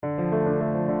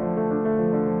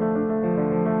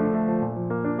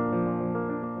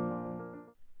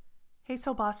Hey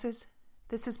Soul Bosses,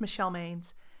 this is Michelle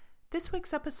Maines. This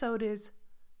week's episode is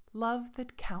Love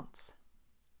That Counts.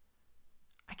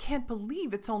 I can't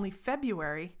believe it's only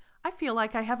February. I feel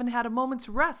like I haven't had a moment's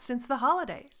rest since the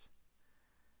holidays.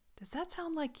 Does that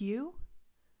sound like you?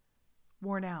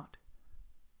 Worn out,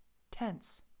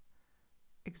 tense,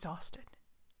 exhausted.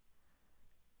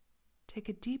 Take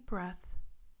a deep breath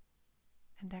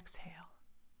and exhale.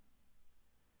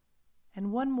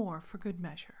 And one more for good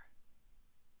measure.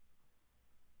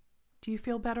 Do you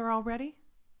feel better already?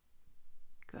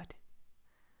 Good.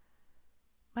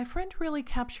 My friend really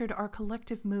captured our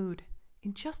collective mood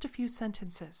in just a few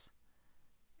sentences.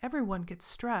 Everyone gets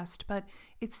stressed, but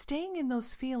it's staying in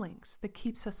those feelings that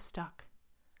keeps us stuck.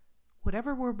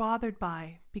 Whatever we're bothered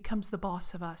by becomes the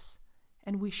boss of us,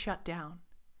 and we shut down.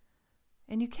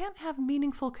 And you can't have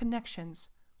meaningful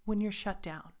connections when you're shut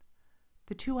down.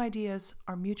 The two ideas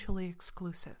are mutually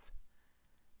exclusive.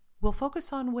 We'll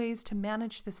focus on ways to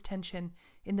manage this tension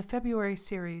in the February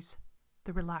series,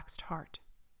 The Relaxed Heart.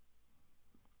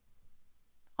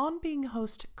 On-Being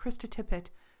host Krista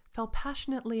Tippett fell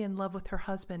passionately in love with her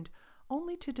husband,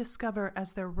 only to discover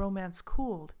as their romance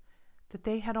cooled that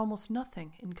they had almost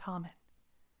nothing in common.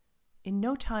 In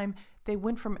no time, they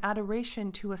went from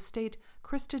adoration to a state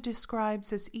Krista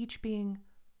describes as each being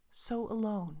so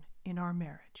alone in our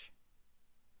marriage.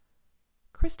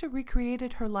 Krista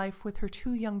recreated her life with her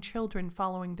 2 young children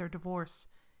following their divorce,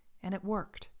 and it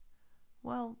worked.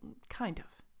 Well, kind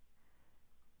of.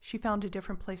 She found a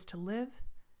different place to live,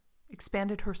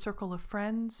 expanded her circle of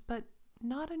friends, but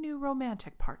not a new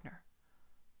romantic partner.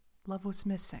 Love was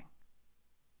missing.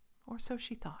 Or so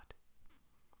she thought.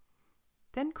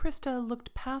 Then Krista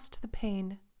looked past the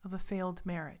pain of a failed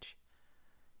marriage.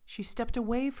 She stepped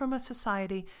away from a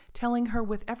society telling her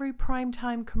with every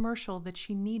primetime commercial that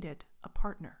she needed a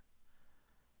partner.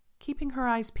 Keeping her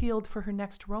eyes peeled for her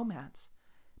next romance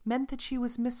meant that she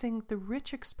was missing the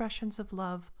rich expressions of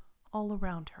love all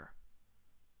around her.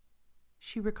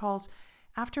 She recalls,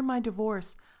 "After my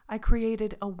divorce, I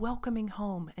created a welcoming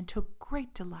home and took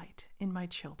great delight in my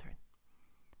children.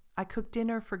 I cooked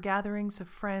dinner for gatherings of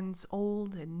friends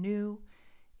old and new,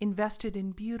 invested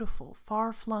in beautiful,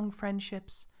 far-flung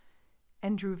friendships,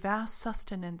 and drew vast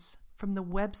sustenance from the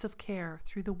webs of care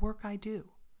through the work I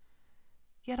do.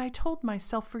 Yet I told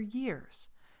myself for years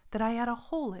that I had a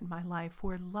hole in my life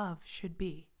where love should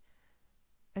be.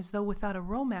 As though without a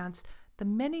romance, the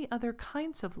many other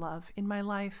kinds of love in my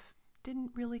life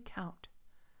didn't really count.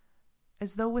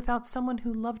 As though without someone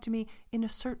who loved me in a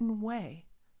certain way,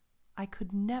 I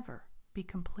could never be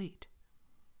complete."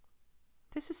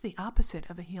 This is the opposite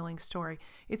of a healing story.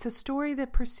 It's a story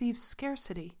that perceives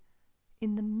scarcity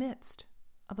in the midst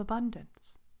of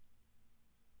abundance.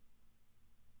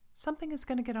 Something is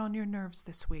going to get on your nerves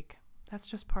this week. That's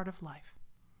just part of life.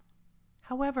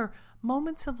 However,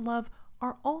 moments of love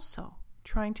are also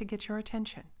trying to get your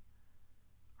attention.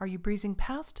 Are you breezing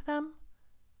past them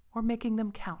or making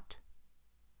them count?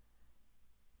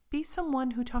 Be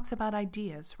someone who talks about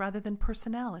ideas rather than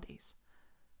personalities.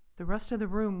 The rest of the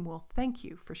room will thank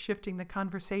you for shifting the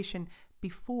conversation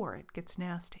before it gets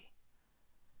nasty.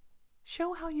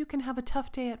 Show how you can have a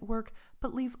tough day at work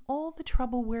but leave all the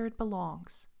trouble where it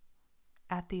belongs,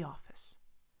 at the office.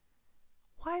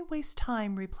 Why waste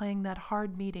time replaying that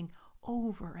hard meeting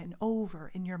over and over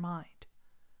in your mind?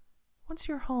 Once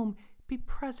you're home, be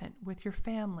present with your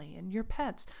family and your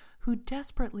pets who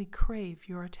desperately crave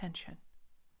your attention.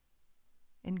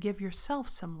 And give yourself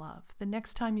some love the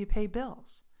next time you pay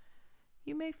bills.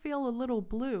 You may feel a little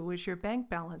blue as your bank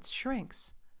balance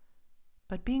shrinks,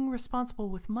 but being responsible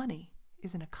with money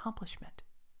is an accomplishment.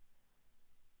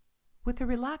 With a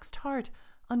relaxed heart,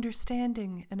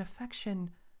 understanding and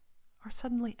affection are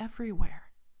suddenly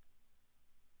everywhere.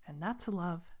 And that's a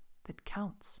love that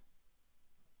counts.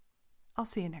 I'll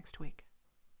see you next week.